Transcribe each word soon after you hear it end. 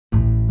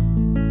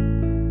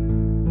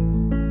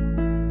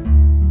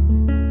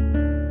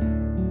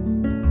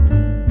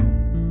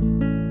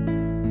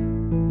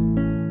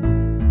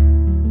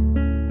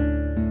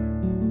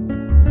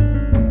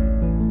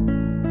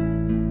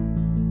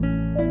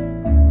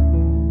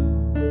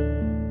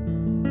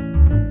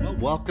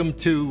welcome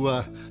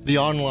to the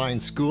online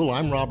school.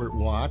 I'm Robert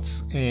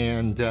Watts,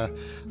 and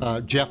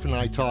Jeff and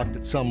I talked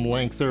at some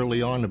length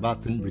early on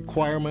about the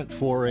requirement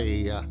for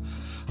a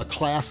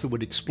class that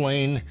would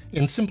explain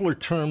in simpler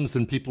terms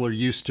than people are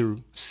used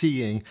to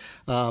seeing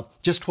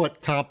just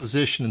what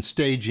composition and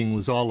staging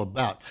was all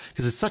about,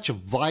 because it's such a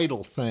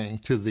vital thing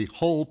to the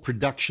whole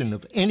production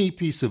of any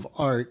piece of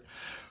art,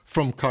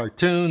 from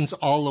cartoons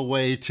all the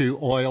way to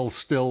oil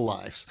still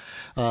lifes.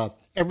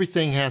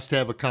 Everything has to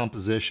have a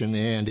composition,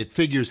 and it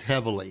figures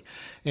heavily.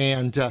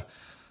 And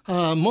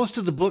most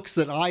of the books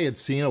that I had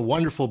seen, a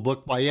wonderful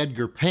book by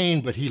Edgar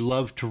Payne, but he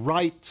loved to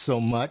write so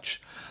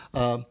much,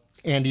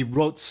 and he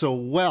wrote so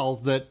well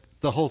that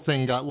the whole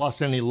thing got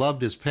lost, and he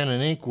loved his pen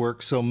and ink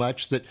work so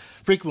much that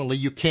frequently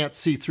you can't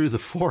see through the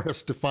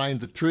forest to find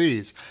the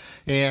trees.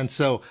 And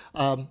so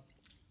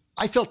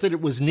I felt that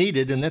it was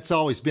needed, and that's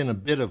always been a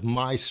bit of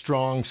my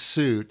strong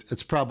suit.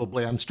 It's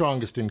probably, I'm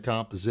strongest in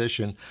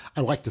composition,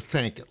 I like to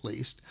think at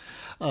least.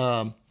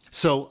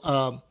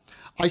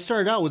 I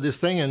started out with this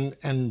thing,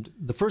 and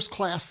the first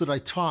class that I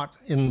taught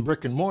in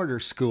brick and mortar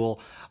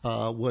school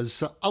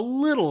was a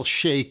little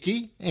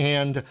shaky,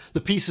 and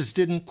the pieces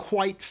didn't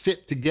quite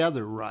fit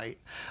together right.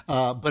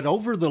 But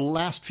over the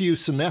last few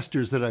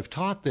semesters that I've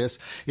taught this,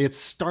 it's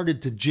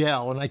started to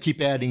gel, and I keep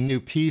adding new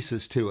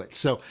pieces to it.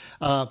 So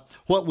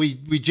what we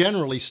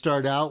generally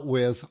start out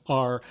with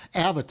are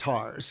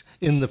avatars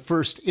in the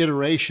first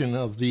iteration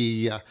of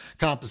the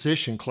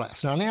composition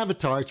class. Now, an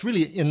avatar, it's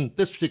really, in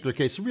this particular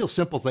case, a real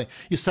simple thing.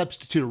 You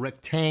substitute a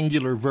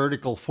rectangular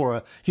vertical for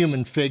a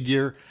human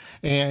figure,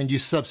 and you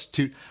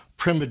substitute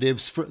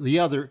primitives for the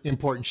other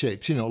important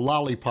shapes, you know,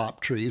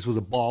 lollipop trees with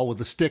a ball with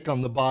a stick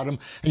on the bottom,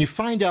 and you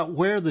find out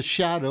where the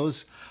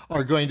shadows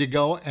are going to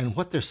go and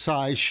what their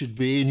size should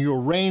be, and you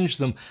arrange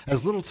them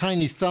as little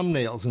tiny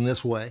thumbnails in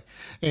this way.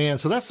 And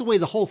so that's the way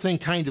the whole thing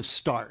kind of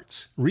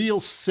starts.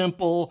 Real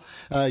simple.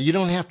 You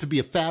don't have to be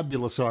a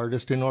fabulous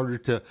artist in order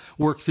to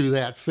work through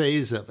that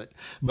phase of it.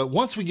 But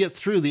once we get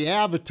through the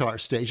avatar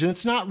stage, and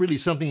it's not really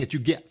something that you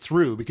get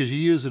through because you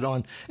use it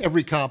on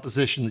every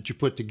composition that you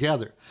put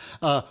together,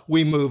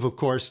 we move, of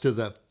course, to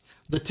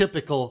the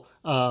typical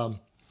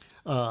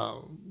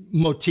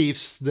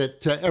motifs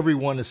that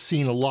everyone has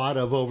seen a lot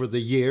of over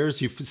the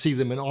years. You see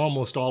them in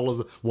almost all of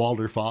the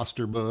Walter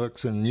Foster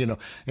books, and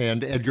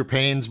and Edgar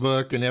Payne's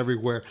book, and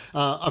everywhere.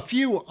 A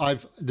few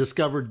I've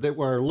discovered that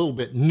were a little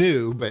bit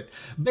new, but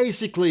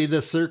basically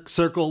the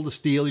circle, the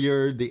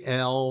steelyard, the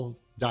L,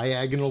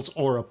 diagonals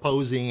or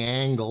opposing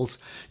angles.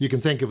 You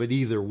can think of it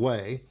either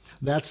way.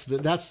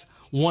 That's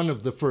one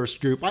of the first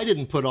group. I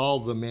didn't put all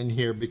of them in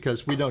here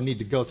because we don't need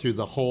to go through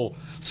the whole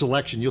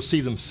selection. You'll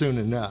see them soon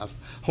enough.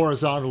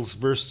 Horizontals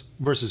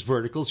versus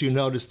verticals. You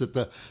notice that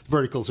the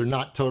verticals are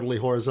not totally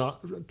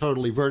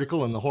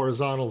vertical, and the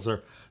horizontals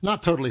are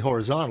not totally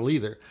horizontal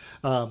either.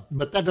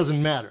 But that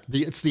doesn't matter.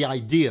 It's the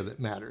idea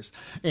that matters.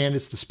 And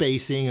it's the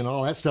spacing and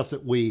all that stuff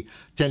that we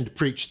tend to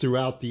preach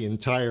throughout the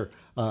entire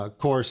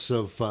course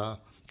of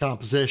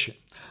composition.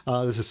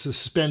 There's a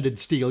suspended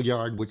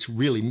steelyard, which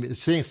really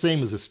is the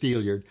same as a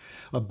steelyard,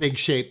 a big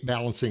shape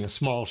balancing a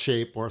small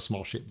shape, or a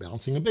small shape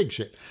balancing a big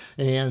shape.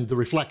 And the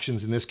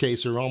reflections in this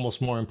case are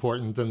almost more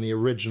important than the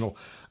original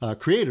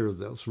creator of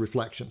those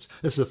reflections.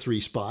 This is a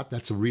 3-spot.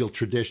 That's a real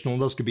traditional.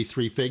 Those could be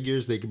 3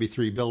 figures. They could be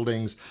 3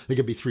 buildings. They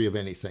could be 3 of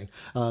anything.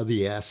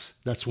 The S,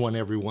 that's one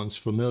everyone's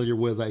familiar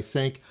with, I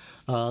think.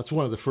 It's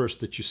one of the first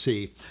that you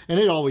see. And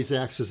it always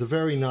acts as a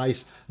very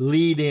nice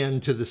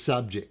lead-in to the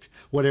subject,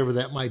 whatever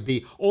that might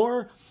be,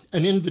 or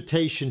an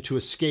invitation to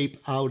escape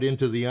out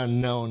into the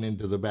unknown,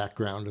 into the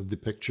background of the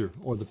picture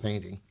or the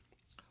painting.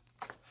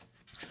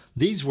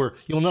 These were,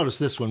 you'll notice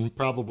this one,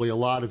 probably a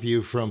lot of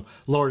you from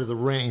Lord of the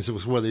Rings. It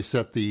was where they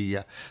set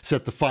the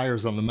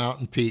fires on the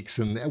mountain peaks,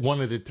 and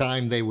one at a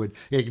time they would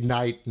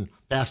ignite and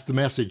pass the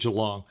message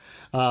along.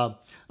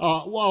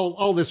 Well,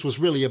 all this was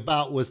really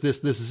about was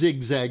this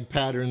zigzag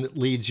pattern that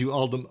leads you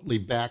ultimately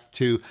back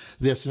to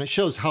this, and it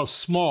shows how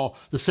small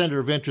the center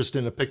of interest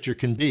in a picture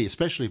can be,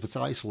 especially if it's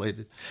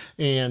isolated,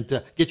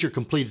 and get your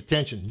complete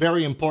attention.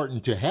 Very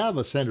important to have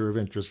a center of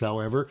interest,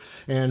 however,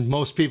 and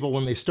most people,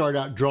 when they start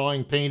out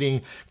drawing,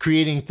 painting,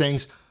 creating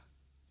things,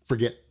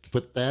 forget to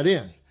put that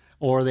in,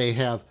 or they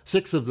have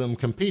 6 of them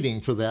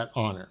competing for that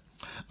honor.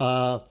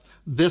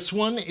 This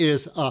one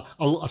is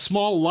a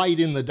small light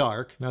in the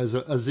dark. Now,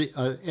 there's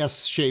a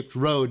S-shaped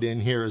road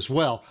in here as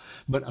well,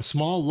 but a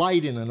small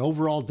light in an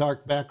overall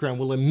dark background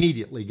will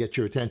immediately get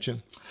your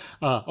attention,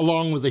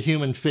 along with a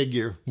human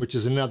figure, which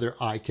is another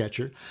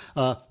eye-catcher.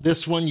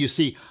 This one, you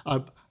see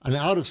an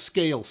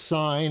out-of-scale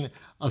sign,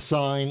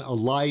 a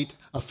light,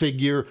 a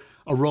figure,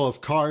 a row of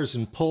cars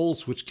and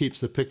poles, which keeps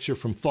the picture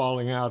from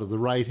falling out of the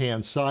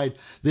right-hand side.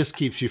 This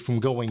keeps you from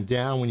going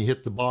down when you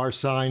hit the bar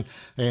sign,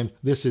 and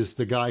this is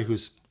the guy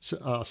who's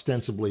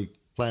ostensibly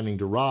planning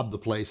to rob the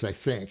place, I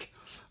think.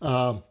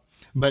 We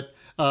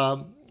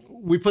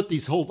put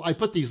I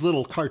put these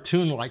little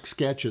cartoon-like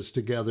sketches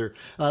together.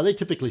 They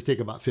typically take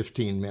about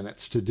 15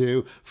 minutes to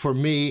do. For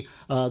me,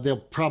 they'll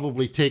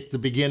probably take the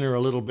beginner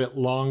a little bit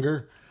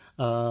longer.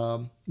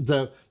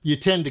 You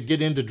tend to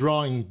get into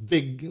drawing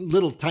big,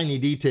 little tiny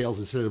details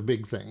instead of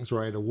big things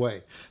right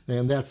away.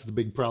 And that's the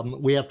big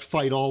problem. We have to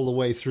fight all the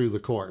way through the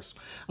course.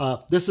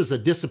 This is a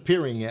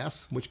disappearing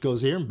S, which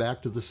goes here and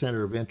back to the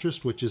center of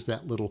interest, which is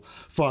that little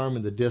farm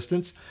in the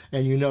distance.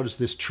 And you notice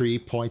this tree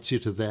points you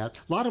to that.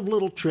 A lot of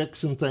little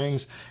tricks and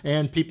things,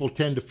 and people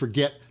tend to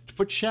forget to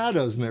put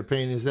shadows in their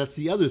paintings. That's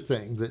the other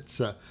thing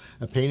that's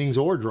paintings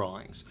or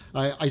drawings.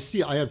 I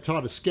have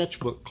taught a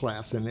sketchbook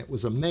class, and it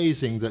was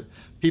amazing that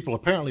people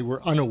apparently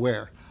were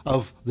unaware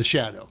of the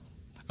shadow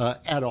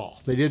at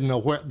all. They didn't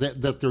know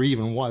that there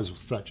even was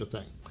such a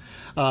thing.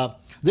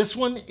 This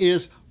one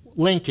is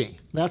linking.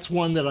 That's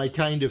one that I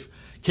kind of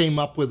came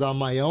up with on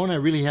my own. I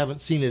really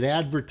haven't seen it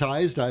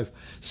advertised. I've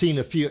seen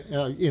a few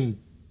in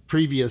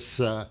previous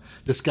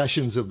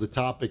discussions of the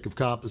topic of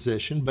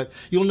composition, but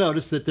you'll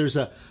notice that there's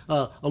a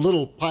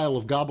little pile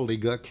of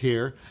gobbledygook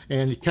here,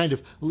 and kind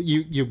of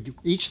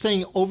each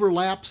thing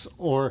overlaps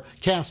or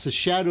casts a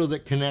shadow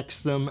that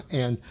connects them,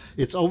 and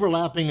it's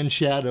overlapping and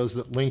shadows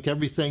that link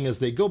everything. As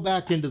they go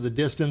back into the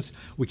distance,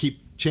 we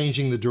keep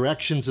changing the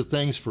directions of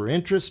things for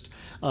interest.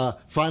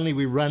 Finally,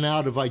 we run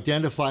out of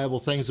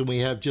identifiable things, and we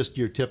have just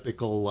your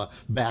typical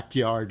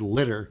backyard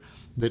litter.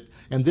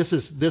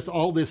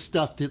 All this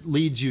stuff that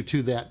leads you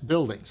to that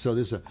building. So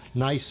there's a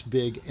nice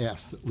big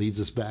S that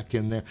leads us back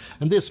in there.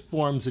 And this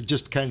forms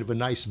just kind of a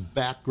nice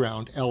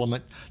background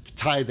element to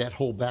tie that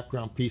whole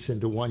background piece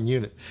into one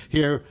unit.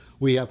 Here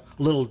we have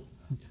little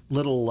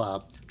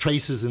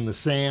traces in the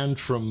sand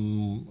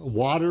from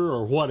water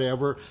or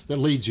whatever that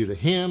leads you to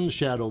him.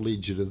 Shadow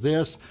leads you to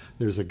this.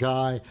 There's a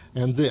guy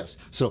and this.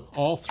 So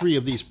all three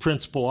of these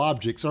principal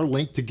objects are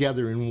linked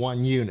together in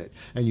one unit.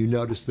 And you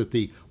notice that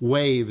the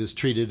wave is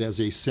treated as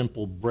a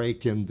simple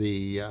break in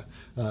the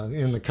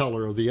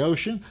color of the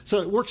ocean.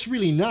 So it works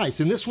really nice.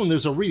 In this one,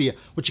 there's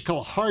what you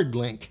call a hard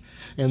link.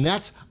 And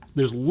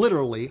there's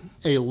literally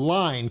a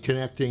line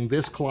connecting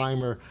this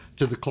climber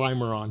to the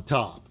climber on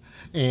top.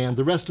 And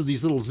the rest of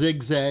these little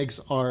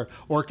zigzags are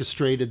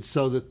orchestrated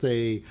so that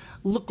they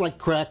look like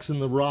cracks in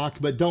the rock,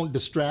 but don't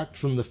distract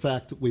from the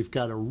fact that we've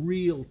got a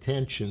real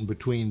tension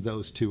between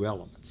those two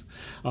elements.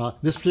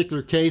 This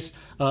particular case,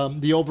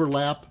 the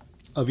overlap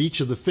of each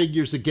of the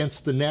figures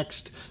against the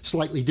next,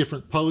 slightly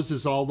different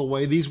poses all the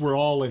way. These were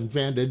all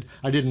invented.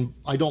 I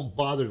don't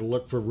bother to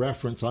look for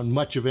reference on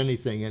much of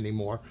anything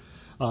anymore.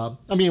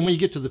 When you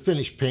get to the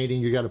finished painting,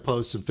 you got to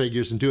pose some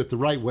figures and do it the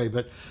right way.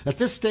 But at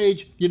this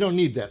stage, you don't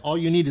need that. All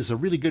you need is a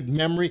really good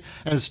memory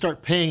and to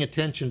start paying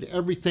attention to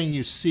everything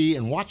you see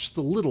and watch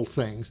the little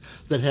things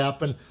that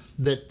happen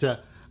that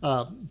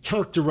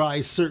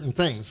characterize certain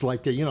things.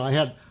 Like, I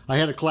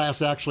had a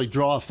class actually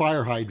draw a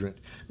fire hydrant,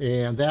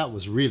 and that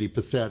was really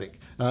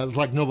pathetic. It was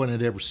like no one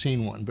had ever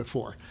seen one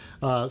before.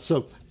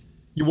 So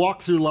you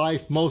walk through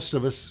life, most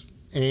of us,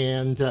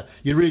 and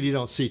you really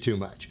don't see too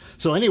much.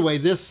 So anyway,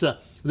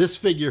 this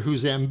figure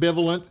who's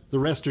ambivalent, the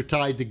rest are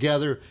tied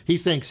together. He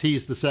thinks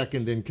he's the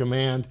second in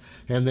command,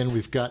 and then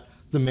we've got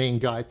the main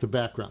guy at the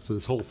background. So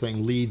this whole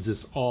thing leads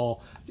us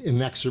all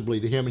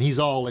inexorably to him, and he's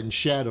all in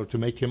shadow to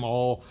make him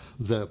all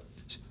the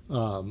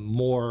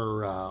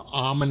more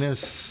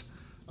ominous,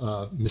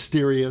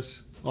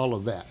 mysterious, all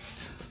of that.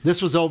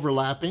 This was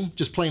overlapping,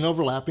 just plain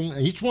overlapping.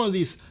 Each one of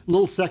these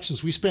little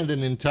sections we spend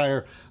an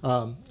entire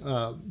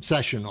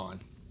session on.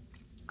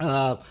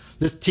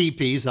 This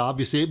T-piece,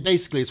 obviously,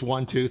 basically it's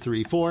 1, 2,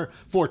 3,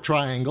 4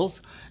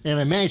 triangles, and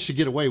I managed to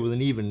get away with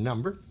an even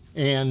number.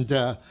 And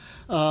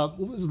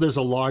there's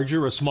a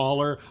larger, a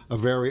smaller,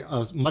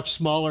 a much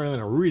smaller, and then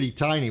a really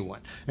tiny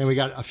one. And we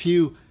got a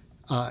few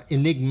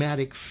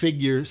enigmatic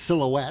figure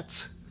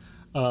silhouettes.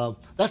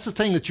 That's the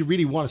thing that you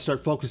really want to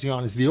start focusing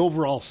on, is the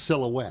overall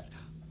silhouette.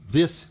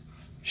 This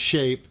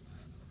shape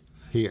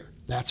here.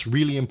 That's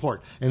really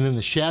important. And then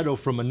the shadow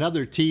from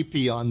another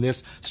TP on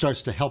this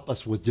starts to help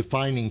us with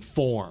defining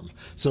form.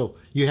 So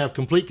you have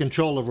complete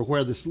control over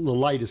where the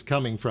light is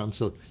coming from.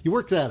 So you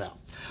work that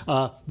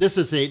out. This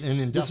is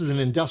an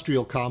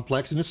industrial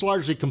complex, and it's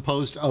largely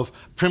composed of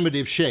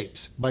primitive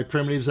shapes. By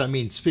primitives, I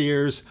mean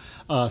spheres,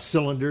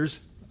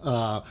 cylinders,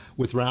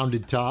 with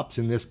rounded tops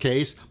in this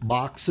case,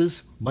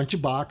 boxes, bunch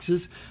of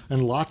boxes,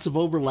 and lots of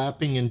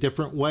overlapping in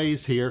different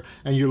ways here.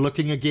 And you're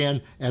looking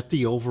again at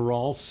the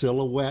overall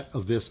silhouette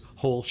of this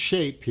whole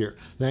shape here.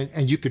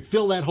 And you could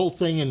fill that whole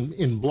thing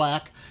in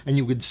black, and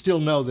you would still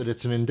know that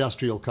it's an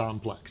industrial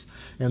complex.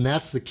 And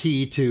that's the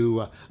key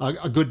to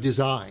a good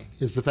design,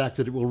 is the fact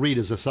that it will read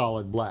as a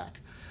solid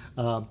black.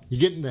 You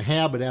get in the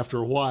habit after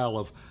a while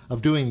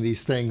of doing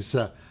these things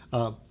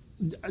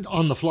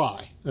on the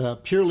fly,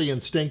 purely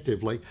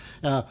instinctively.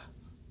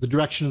 The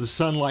direction of the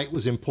sunlight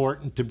was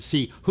important to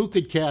see who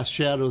could cast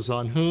shadows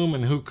on whom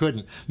and who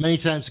couldn't. Many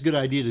times it's a good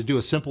idea to do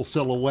a simple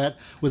silhouette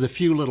with a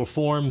few little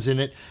forms in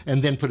it,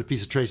 and then put a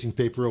piece of tracing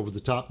paper over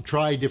the top and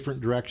try different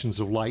directions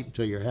of light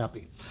until you're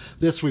happy.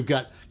 This, we've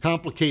got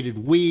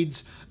complicated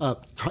weeds,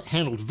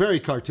 handled very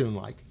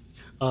cartoon-like.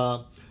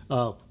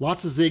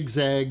 Lots of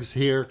zigzags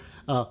here,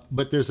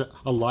 but there's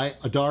a light,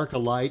 a dark, a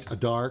light, a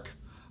dark,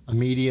 a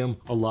medium,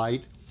 a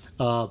light.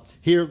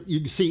 Here you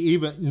can see,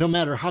 even no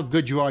matter how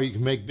good you are, you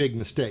can make big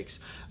mistakes.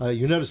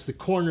 You notice the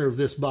corner of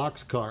this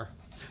boxcar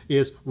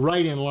is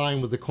right in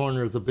line with the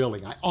corner of the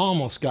building. I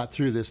almost got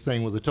through this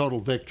thing with a total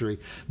victory,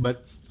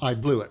 but I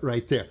blew it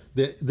right there.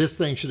 This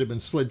thing should have been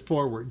slid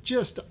forward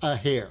just a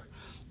hair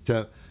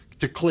to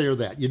clear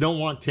that. You don't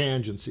want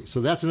tangency.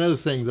 So that's another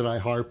thing that I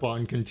harp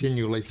on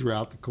continually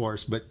throughout the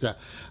course. But this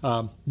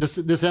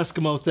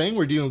Eskimo thing,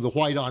 we're dealing with the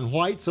white on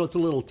white, so it's a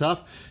little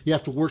tough. You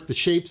have to work the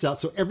shapes out.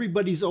 So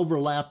everybody's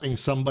overlapping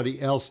somebody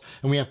else,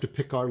 and we have to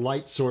pick our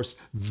light source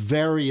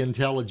very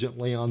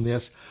intelligently on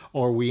this,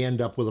 or we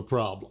end up with a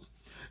problem.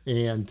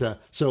 And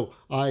so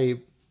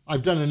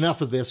I've done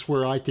enough of this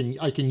where I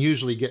can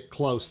usually get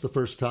close the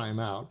first time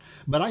out,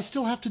 but I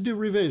still have to do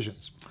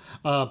revisions.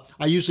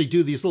 I usually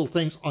do these little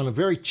things on a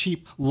very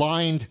cheap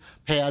lined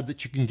pad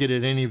that you can get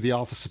at any of the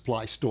office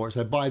supply stores.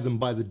 I buy them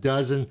by the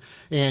dozen,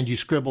 and you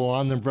scribble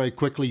on them very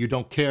quickly. You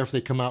don't care if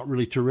they come out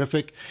really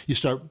terrific. You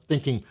start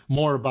thinking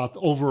more about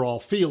the overall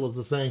feel of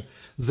the thing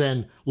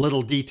than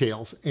little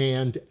details,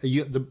 and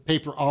the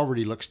paper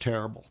already looks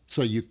terrible,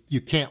 so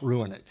you can't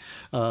ruin it,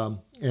 and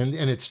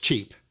it's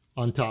cheap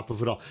on top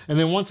of it all. And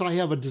then once I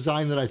have a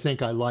design that I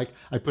think I like,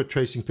 I put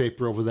tracing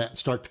paper over that and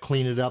start to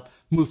clean it up,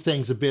 move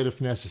things a bit if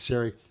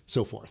necessary,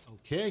 so forth.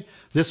 Okay,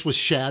 this was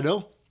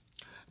shadow,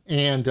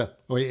 and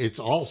it's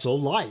also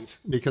light,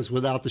 because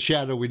without the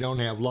shadow we don't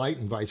have light,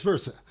 and vice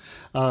versa.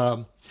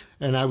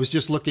 And I was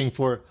just looking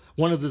for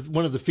one of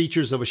the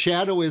features of a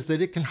shadow is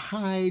that it can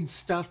hide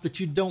stuff that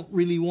you don't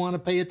really want to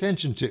pay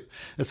attention to.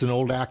 It's an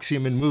old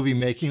axiom in movie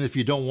making: if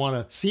you don't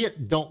want to see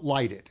it, don't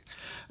light it.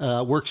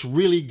 Works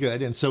really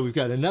good. And so we've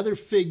got another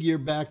figure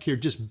back here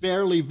just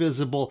barely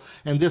visible,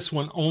 and this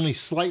one only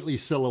slightly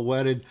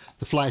silhouetted.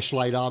 The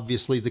flashlight,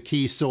 obviously the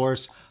key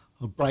source,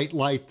 a bright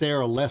light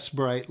there, a less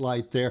bright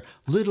light there,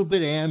 a little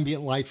bit of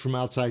ambient light from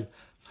outside.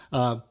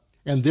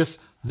 And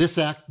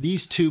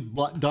these two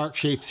dark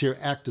shapes here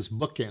act as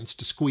bookends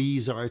to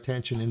squeeze our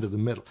attention into the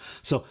middle.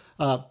 So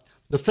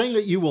the thing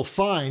that you will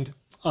find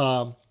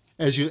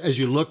as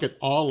you look at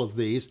all of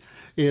these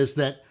is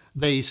that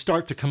they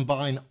start to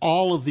combine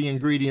all of the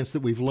ingredients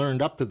that we've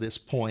learned up to this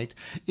point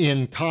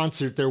in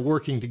concert. They're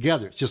working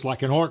together. It's just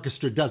like an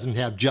orchestra doesn't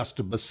have just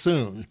a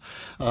bassoon.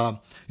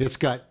 It's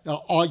got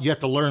you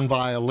have to learn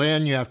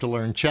violin, you have to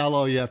learn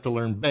cello, you have to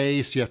learn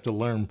bass, you have to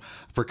learn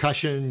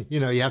percussion, you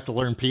have to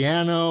learn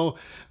piano,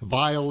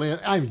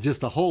 violin,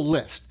 just a whole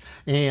list.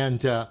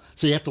 And so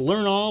you have to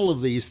learn all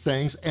of these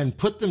things and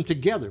put them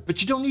together.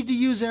 But you don't need to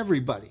use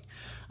everybody.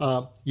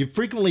 You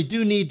frequently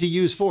do need to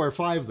use 4 or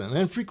 5 of them,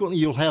 and frequently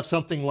you'll have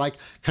something like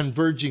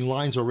converging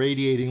lines or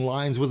radiating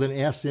lines with an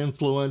S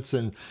influence,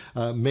 and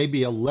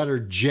maybe a letter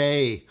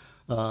J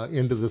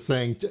into the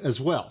thing as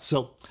well.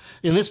 So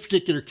in this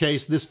particular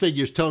case, this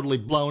figure is totally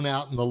blown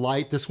out in the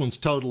light. This one's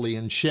totally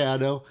in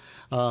shadow,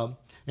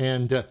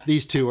 and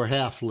these two are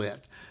half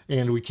lit.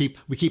 And we keep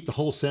the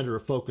whole center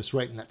of focus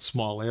right in that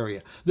small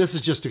area. This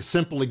is just a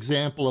simple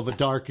example of a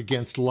dark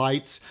against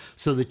lights,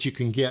 so that you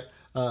can get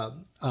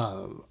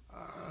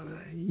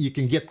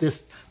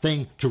this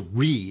thing to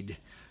read.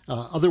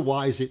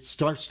 Otherwise, it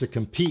starts to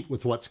compete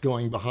with what's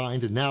going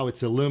behind, and now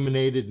it's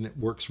illuminated and it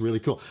works really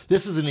cool.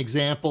 This is an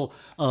example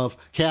of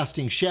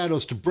casting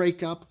shadows to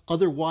break up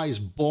otherwise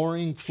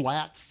boring,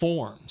 flat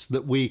forms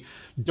that we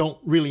don't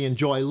really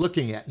enjoy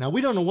looking at. Now, we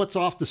don't know what's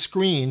off the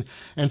screen,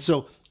 and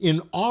so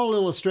in all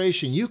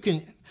illustration, you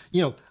can,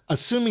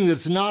 assuming that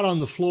it's not on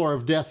the floor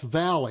of Death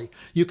Valley,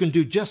 you can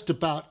do just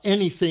about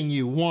anything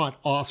you want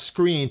off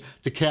screen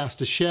to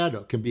cast a shadow.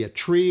 It can be a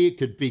tree, it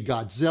could be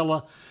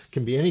Godzilla, it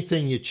can be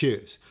anything you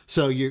choose.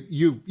 So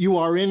you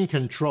are in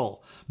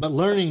control, but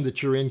learning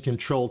that you're in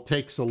control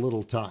takes a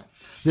little time.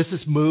 This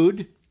is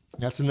mood.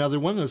 That's another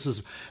one.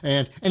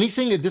 And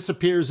anything that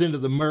disappears into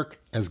the murk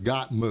has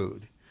got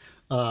mood.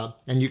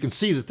 And you can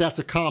see that that's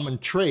a common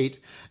trait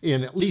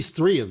in at least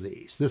 3 of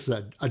these. This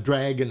is a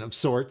dragon of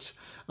sorts,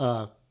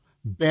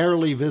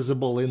 barely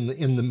visible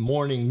in the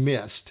morning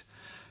mist.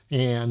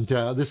 And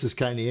this is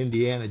kind of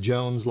Indiana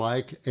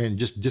Jones-like, and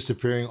just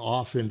disappearing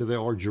off into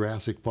or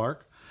Jurassic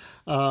Park.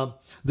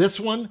 This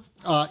one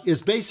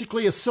is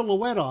basically a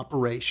silhouette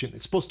operation.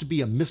 It's supposed to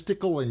be a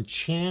mystical,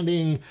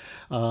 enchanting,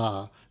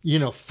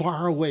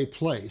 faraway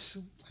place.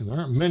 And there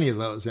aren't many of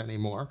those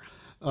anymore.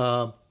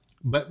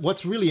 But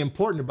what's really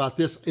important about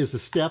this is the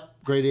step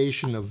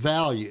gradation of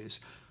values: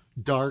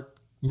 dark,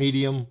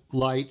 medium,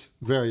 light,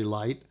 very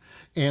light.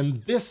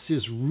 And this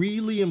is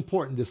really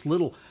important, this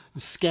little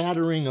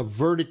scattering of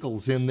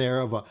verticals in there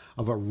of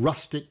a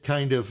rustic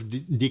kind of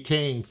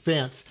decaying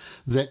fence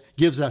that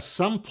gives us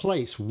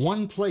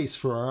one place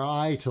for our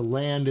eye to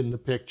land in the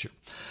picture.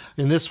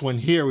 In this one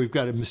here, we've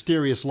got a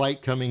mysterious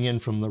light coming in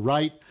from the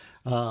right.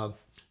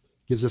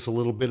 Gives us a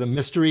little bit of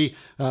mystery.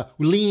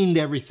 We leaned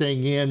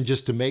everything in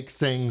just to make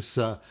things,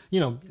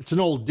 it's an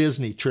old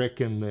Disney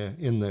trick in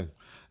the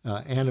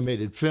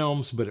animated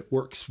films, but it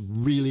works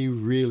really,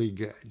 really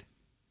good.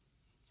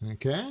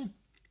 Okay.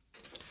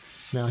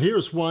 Now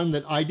here's one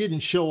that I didn't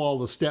show all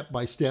the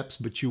step-by-steps,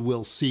 but you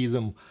will see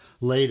them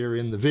later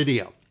in the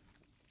video.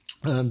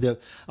 And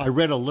I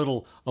read a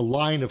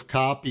line of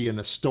copy in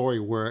a story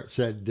where it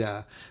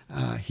said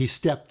he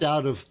stepped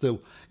out of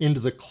into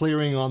the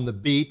clearing on the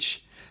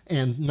beach,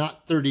 and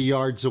not 30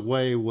 yards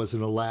away was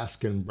an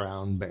Alaskan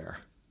brown bear.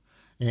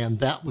 And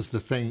that was the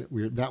thing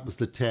that was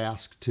the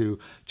task to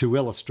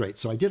illustrate.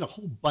 So I did a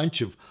whole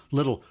bunch of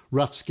little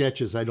rough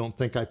sketches. I don't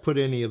think I put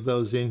any of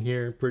those in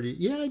here.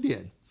 Yeah, I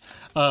did.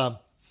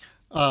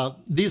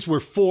 These were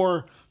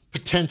 4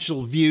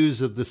 potential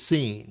views of the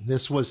scene.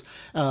 This was,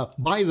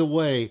 by the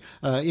way,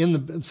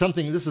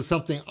 this is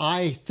something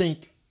I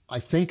think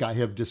I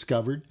have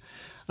discovered,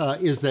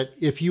 is that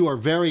if you are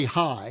very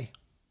high,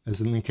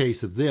 as in the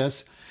case of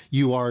this,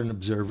 you are an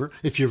observer.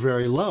 If you're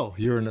very low,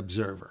 you're an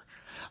observer.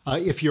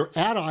 If you're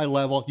at eye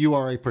level, you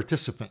are a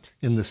participant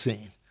in the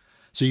scene.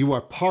 So you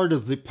are part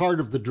of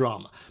the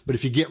drama. But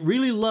if you get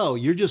really low,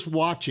 you're just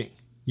watching.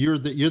 You're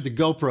the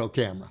GoPro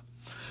camera.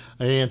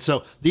 And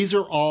so these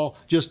are all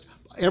just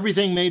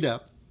everything made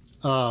up.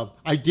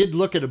 I did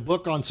look at a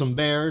book on some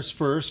bears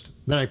first.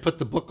 Then I put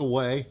the book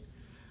away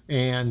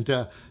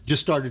and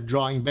just started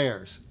drawing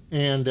bears.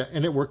 And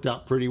it worked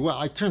out pretty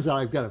well. It turns out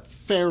I've got a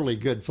fairly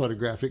good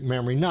photographic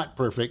memory. Not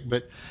perfect,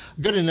 but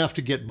good enough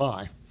to get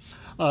by.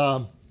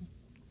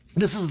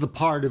 This is the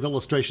part of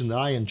illustration that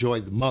I enjoy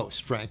the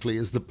most, frankly,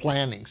 is the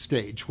planning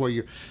stage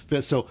where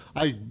so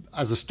I,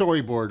 as a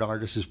storyboard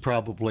artist, is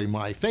probably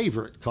my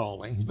favorite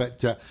calling,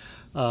 but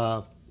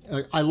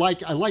I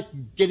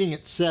like getting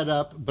it set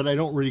up, but I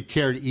don't really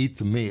care to eat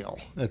the meal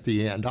at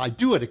the end. I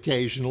do it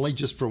occasionally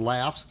just for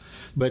laughs,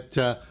 but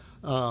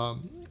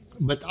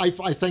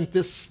I think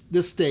this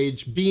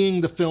stage,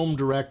 being the film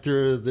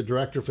director, the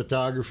director of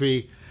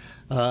photography,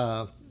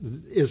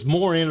 is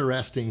more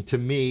interesting to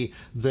me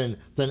than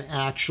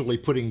actually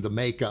putting the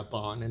makeup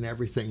on and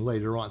everything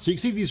later on. So you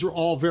can see these are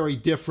all very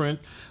different,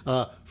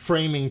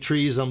 framing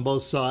trees on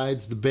both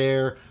sides, the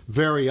bear,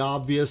 very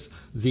obvious,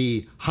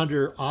 the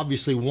hunter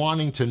obviously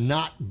wanting to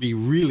not be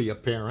really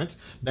apparent.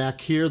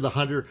 Back here, the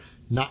hunter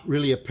not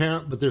really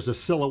apparent, but there's a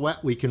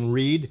silhouette we can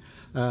read.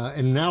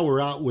 And now we're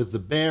out with the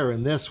bear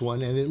in this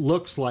one, and it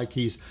looks like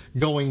he's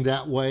going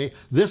that way.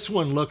 This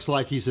one looks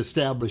like he's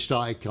established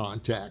eye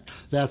contact.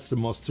 That's the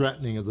most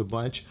threatening of the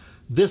bunch.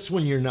 This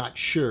one you're not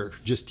sure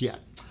just yet.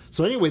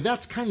 So anyway,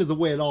 that's kind of the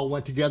way it all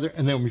went together,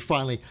 and then I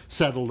finally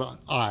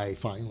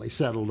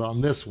settled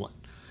on this one,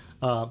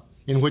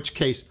 in which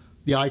case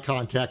the eye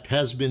contact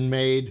has been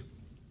made.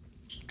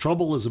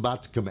 Trouble is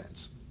about to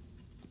commence.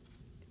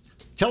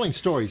 Telling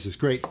stories is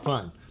great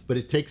fun, but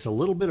it takes a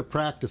little bit of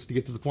practice to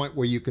get to the point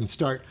where you can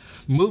start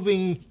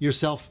moving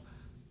yourself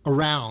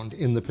around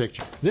in the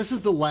picture. This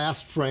is the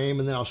last frame,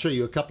 and then I'll show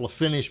you a couple of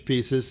finished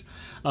pieces.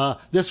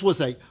 These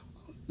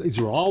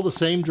were all the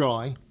same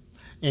drawing,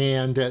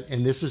 and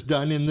this is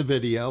done in the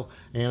video,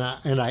 and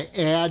I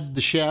add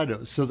the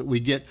shadows so that we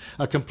get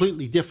a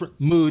completely different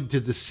mood to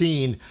the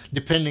scene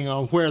depending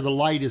on where the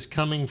light is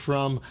coming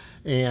from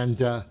and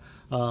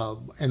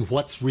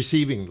what's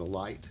receiving the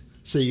light.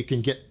 So you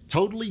can get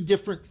totally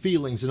different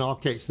feelings in all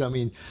cases. I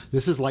mean,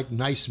 this is like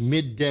nice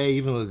midday,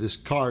 even though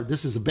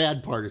this is a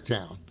bad part of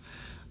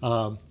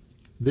town.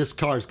 This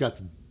car's got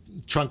the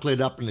trunk lit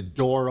up and the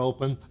door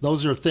open.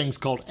 Those are things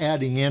called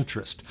adding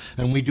interest,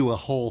 and we do a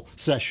whole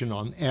session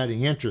on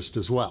adding interest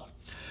as well.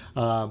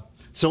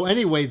 So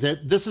anyway,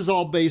 this is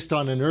all based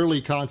on an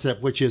early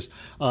concept, which is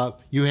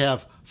you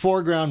have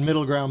foreground,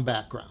 middle ground,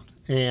 background,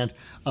 and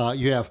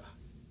you have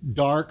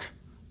dark,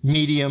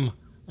 medium,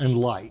 and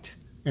light.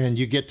 And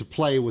you get to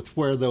play with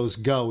where those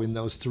go in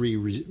those 3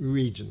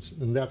 regions.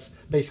 And that's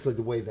basically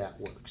the way that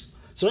works.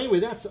 So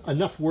anyway, that's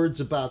enough words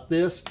about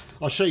this.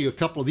 I'll show you a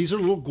couple of these are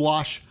little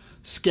gouache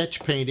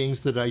sketch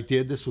paintings that I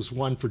did. This was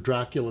one for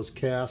Dracula's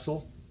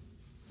Castle.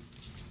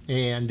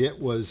 And it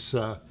was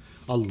a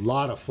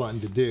lot of fun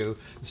to do.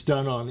 It's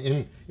done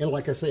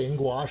like I say, in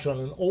gouache on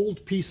an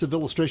old piece of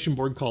illustration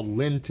board called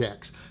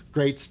Lintex.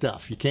 Great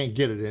stuff. You can't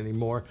get it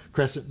anymore.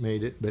 Crescent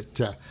made it,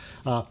 but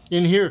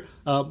in here,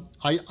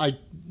 I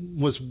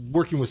was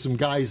working with some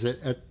guys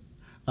at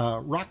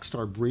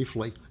Rockstar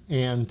briefly,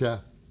 and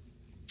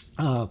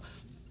the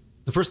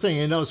first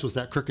thing I noticed was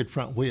that crooked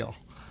front wheel.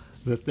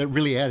 That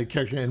really added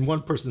character. And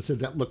one person said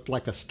that looked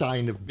like a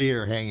stein of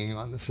beer hanging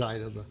on the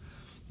side of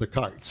the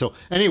cart. So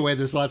anyway,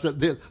 there's lots of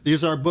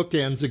these are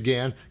bookends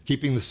again,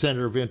 keeping the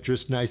center of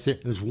interest nice.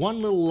 There's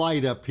one little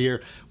light up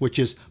here, which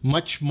is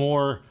much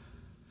more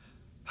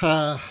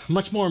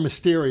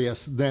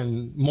mysterious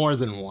than more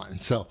than one.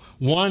 So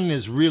one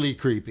is really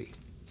creepy.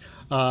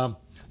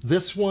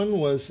 This one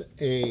was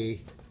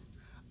a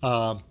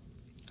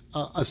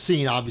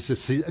scene.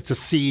 Obviously, it's a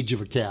siege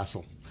of a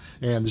castle,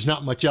 and there's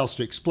not much else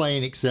to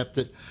explain except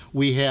that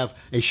we have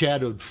a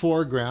shadowed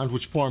foreground,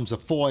 which forms a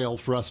foil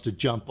for us to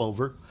jump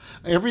over.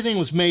 Everything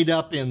was made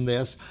up in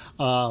this.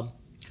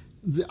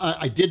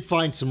 I did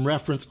find some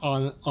reference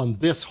on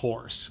this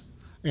horse,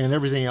 and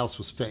everything else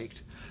was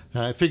faked.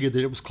 I figured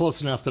that it was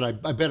close enough that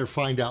I better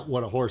find out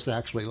what a horse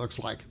actually looks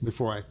like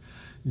before I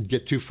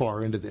get too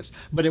far into this,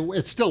 but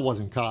it still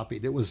wasn't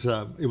copied. It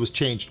was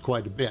changed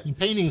quite a bit. In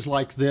paintings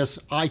like this,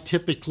 I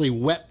typically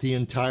wet the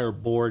entire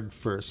board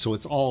first, so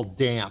it's all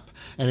damp,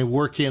 and I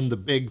work in the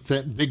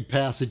big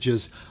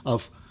passages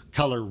of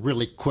color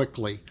really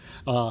quickly.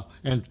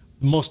 And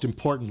most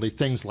importantly,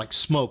 things like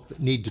smoke that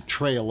need to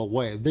trail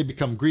away. They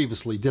become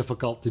grievously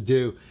difficult to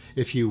do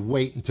if you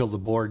wait until the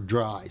board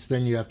dries.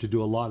 Then you have to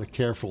do a lot of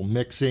careful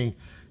mixing,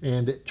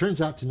 and it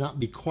turns out to not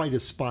be quite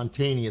as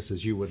spontaneous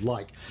as you would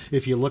like.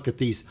 If you look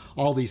at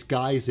all these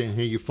guys in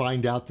here, you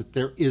find out that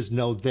there is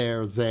no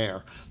there.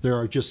 There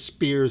are just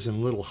spears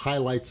and little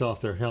highlights off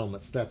their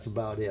helmets. That's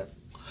about it.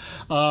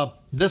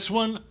 This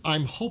one,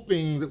 I'm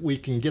hoping that we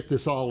can get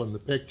this all in the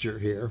picture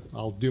here.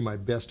 I'll do my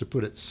best to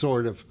put it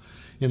sort of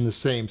in the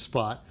same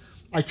spot.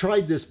 I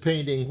tried this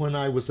painting when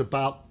I was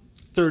about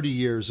 30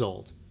 years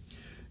old,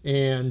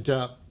 and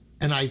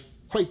I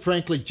quite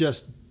frankly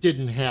just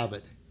didn't have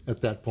it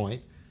at that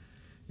point.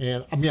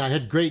 And I mean, I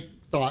had great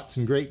thoughts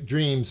and great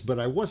dreams, but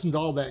I wasn't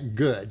all that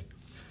good.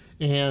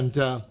 And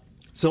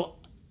so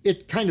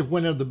it kind of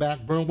went in the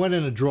back burner, went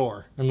in a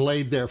drawer and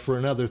laid there for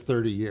another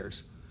 30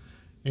 years.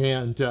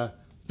 And then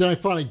I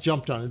finally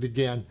jumped on it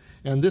again,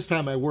 and this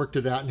time I worked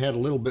it out and had a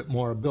little bit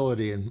more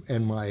ability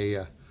in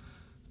my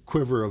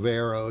quiver of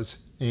arrows,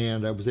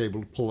 and I was able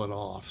to pull it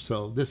off.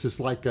 So this is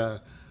like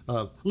a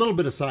little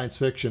bit of science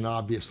fiction,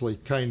 obviously,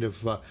 kind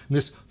of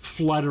this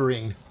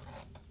fluttering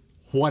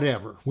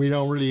whatever. We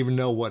don't really even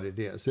know what it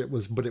is.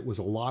 But it was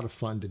a lot of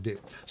fun to do.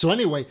 So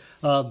anyway,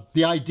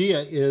 the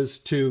idea is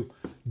to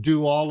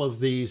do all of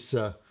these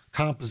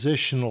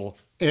compositional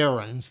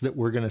errands that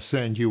we're going to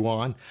send you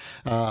on.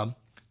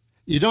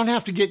 You don't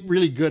have to get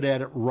really good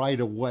at it right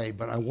away,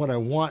 but what I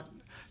want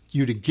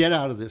you to get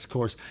out of this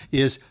course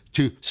is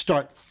to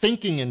start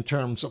thinking in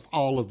terms of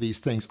all of these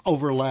things: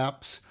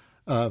 overlaps,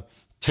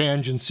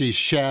 tangencies,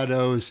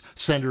 shadows,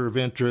 center of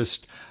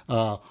interest,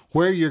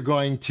 where you're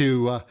going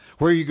to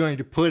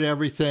put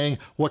everything,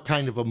 what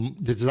kind of a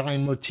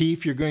design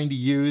motif you're going to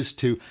use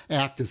to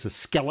act as a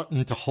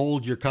skeleton to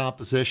hold your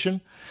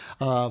composition.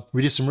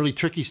 We do some really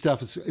tricky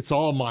stuff. It's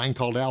all mine,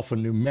 called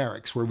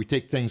alphanumerics, where we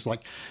take things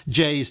like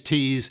J's,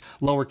 T's,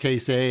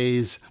 lowercase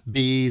a's,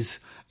 b's,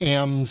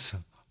 m's,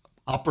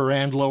 upper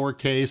and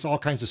lowercase, all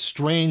kinds of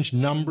strange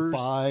numbers,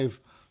 5,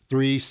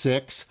 3,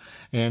 6,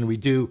 and we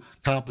do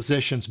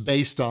compositions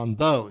based on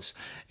those.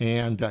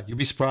 And you'll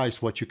be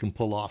surprised what you can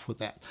pull off with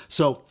that.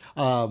 So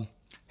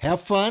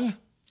have fun,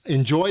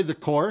 enjoy the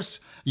course.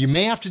 You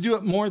may have to do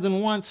it more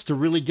than once to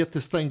really get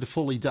this thing to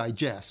fully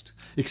digest.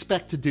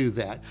 Expect to do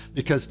that,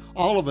 because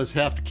all of us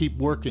have to keep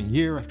working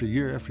year after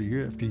year after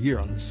year after year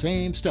on the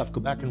same stuff.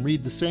 Go back and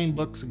read the same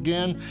books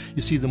again.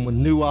 You see them with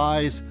new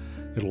eyes.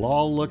 It'll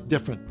all look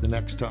different the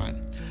next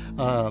time.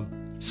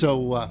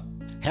 So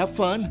have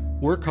fun,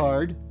 work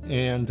hard,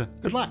 and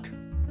good luck.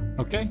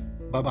 Okay?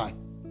 Bye-bye.